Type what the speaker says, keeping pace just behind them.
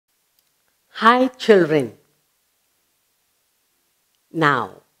Hi, children.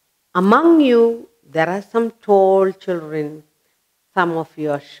 Now, among you, there are some tall children, some of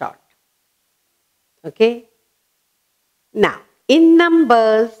you are short. Okay? Now, in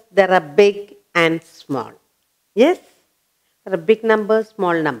numbers, there are big and small. Yes? There are big numbers,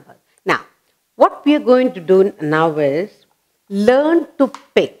 small numbers. Now, what we are going to do now is learn to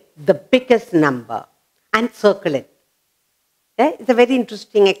pick the biggest number and circle it. Okay? It's a very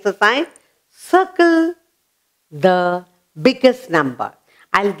interesting exercise. Circle the biggest number.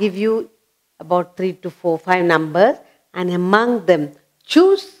 I'll give you about 3 to 4, 5 numbers, and among them,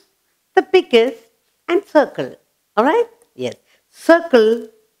 choose the biggest and circle. All right? Yes. Circle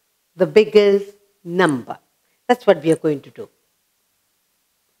the biggest number. That's what we are going to do.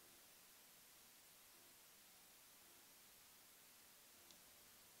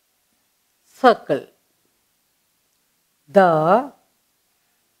 Circle the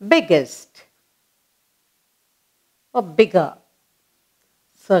biggest or bigger.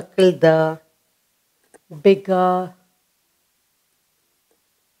 Circle the bigger.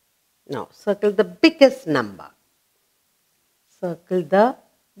 No, circle the biggest number. Circle the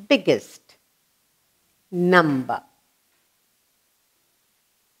biggest number.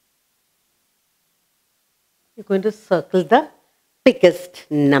 You're going to circle the biggest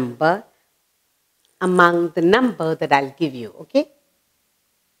number among the number that I'll give you, okay?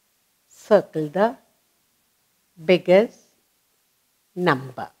 Circle the biggest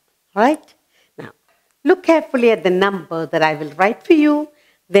number, all right? Now, look carefully at the number that I will write for you,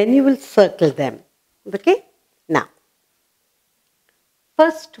 then you will circle them, okay? Now,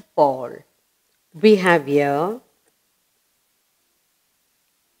 first of all, we have here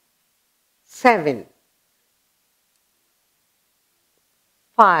 7,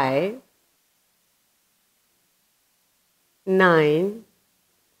 5, 9,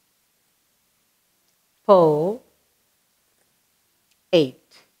 4, 8.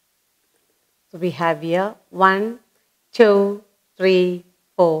 So we have here 1, 2, 3,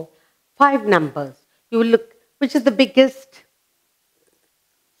 4, 5 numbers. You will look, which is the biggest?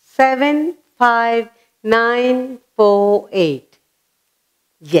 7, 5, 9, 4, 8.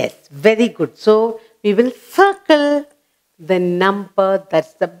 Yes, very good. So we will circle the number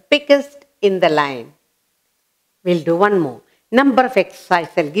that's the biggest in the line. We'll do one more. Number of exercise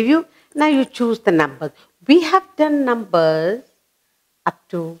I'll give you. Now you choose the numbers. We have done numbers up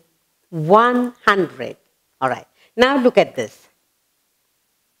to 100. All right. Now look at this.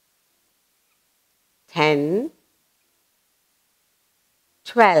 10,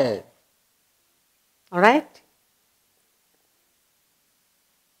 12. All right.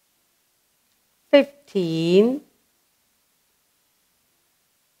 15,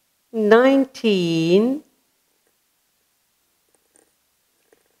 19,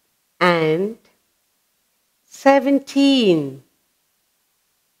 and 17.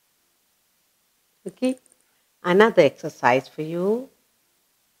 Okay. Another exercise for you.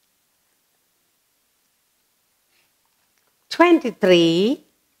 23,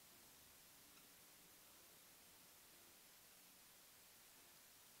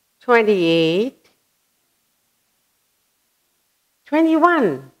 28,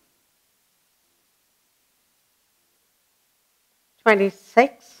 21,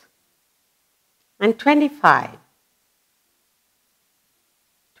 26, and 25.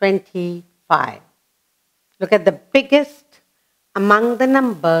 25. Look at the biggest among the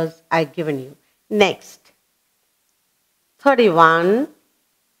numbers I've given you. Next, 31,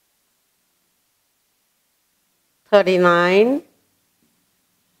 39,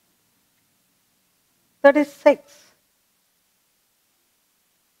 36,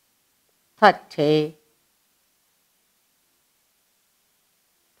 30,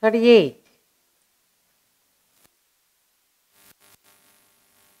 38,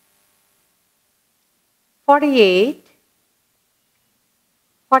 48,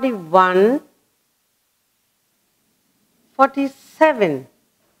 41, 47,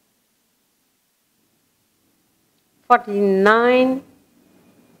 49,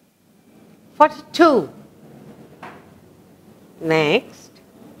 42. Next,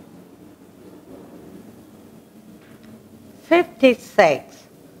 56,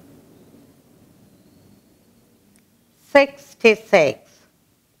 66,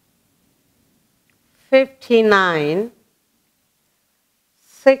 59,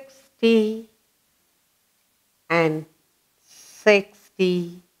 60, and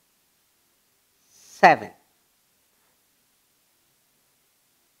 67.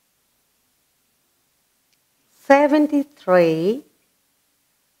 73,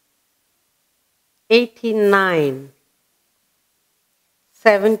 89,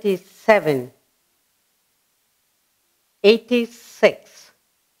 76, 87, 86,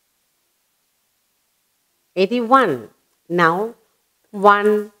 81. Now,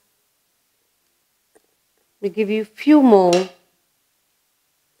 one. We give you few more.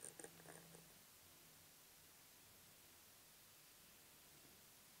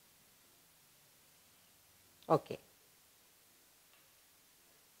 Okay.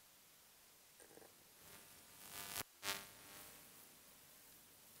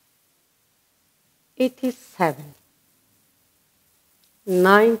 $87,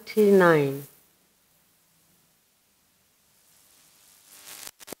 $99,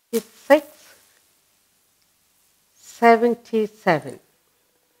 $86, $77,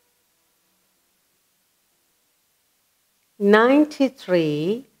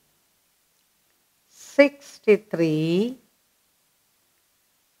 $93, $63,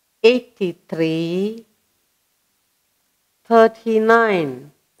 $83, $39,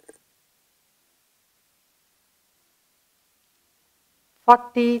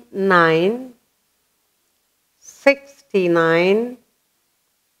 $49, $69,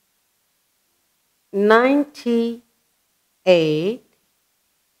 $98,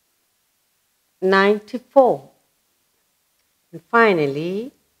 $94. And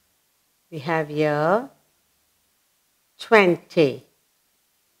finally, we have here 20,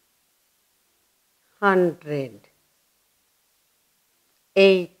 100,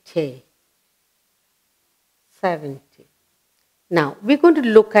 80, 70. Now, we're going to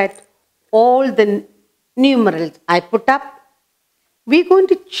look at all the numerals I put up. We're going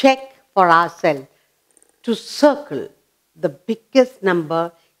to check for ourselves to circle the biggest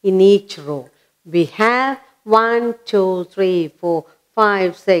number in each row. We have 1, 2, 3, 4,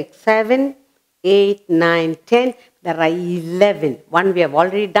 5, 6, 7, 8, 9, 10. There are 11. One we have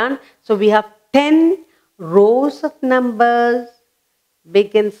already done. So we have 10 rows of numbers,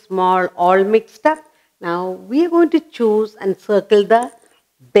 big and small, all mixed up. Now we are going to choose and circle the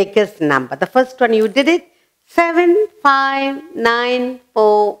biggest number. The first one you did it, 7, 5, 9,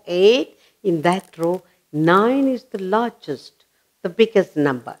 4, 8. In that row, 9 is the largest, the biggest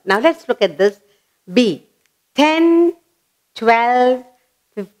number. Now let's look at this. B, 10, 12,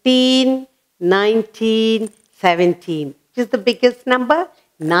 15, 19, 17. Which is the biggest number?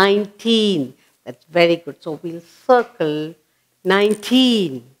 19. That's very good. So we'll circle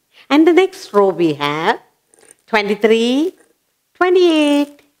 19. And the next row we have 23,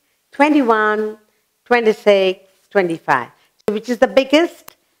 28, 21, 26, 25. So which is the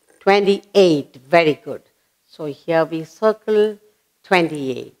biggest? 28. Very good. So here we circle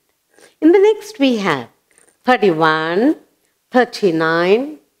 28. In the next we have 31,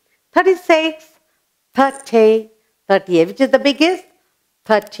 39, 36, 30, 38. Which is the biggest?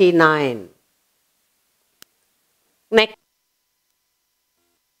 39. Next.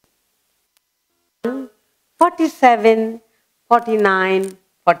 47, 49,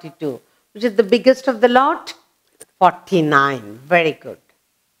 42. Which is the biggest of the lot? 49. Very good.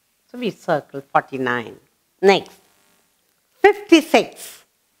 So we circle 49. Next. 56,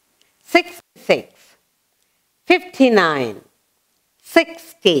 66, 59,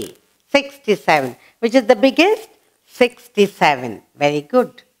 60, 67. Which is the biggest? 67. Very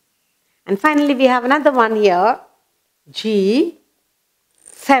good. And finally we have another one here. G,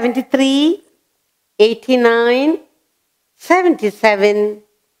 73, 89, 77,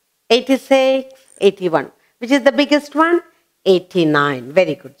 86, 81. Which is the biggest one? 89.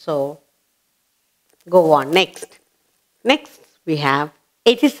 Very good. So, go on. Next. Next, we have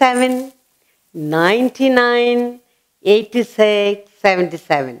 87, 99, 86,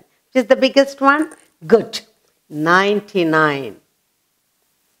 77. Which is the biggest one? Good. 99.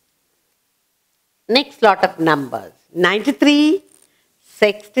 Next lot of numbers. 93,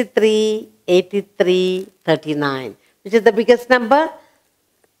 63, 83, 39. Which is the biggest number?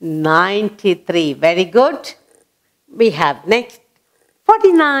 93. Very good. We have next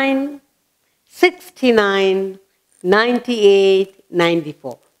 49, 69, 98,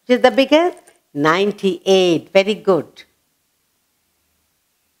 94. Which is the biggest? 98. Very good.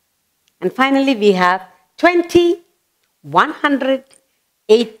 And finally we have 20, 100,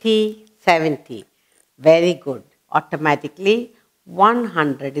 80, 70. Very good. Automatically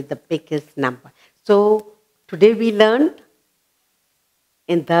 100 is the biggest number. So today we learned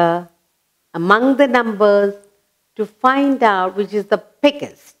among the numbers to find out which is the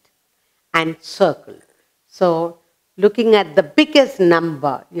biggest and circle. So looking at the biggest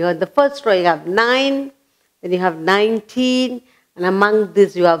number, you have the first row you have 9, then you have 19, and among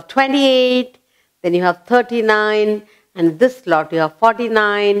this you have 28, then you have 39, and this lot you have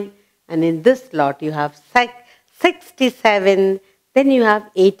 49, and in this lot you have 67, Then you have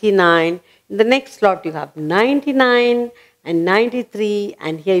 89. In the next slot, you have 99 and 93.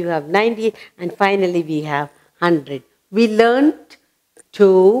 And here you have 90. And finally, we have 100. We learned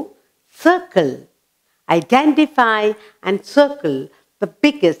to circle, identify and circle the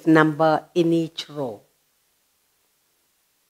biggest number in each row.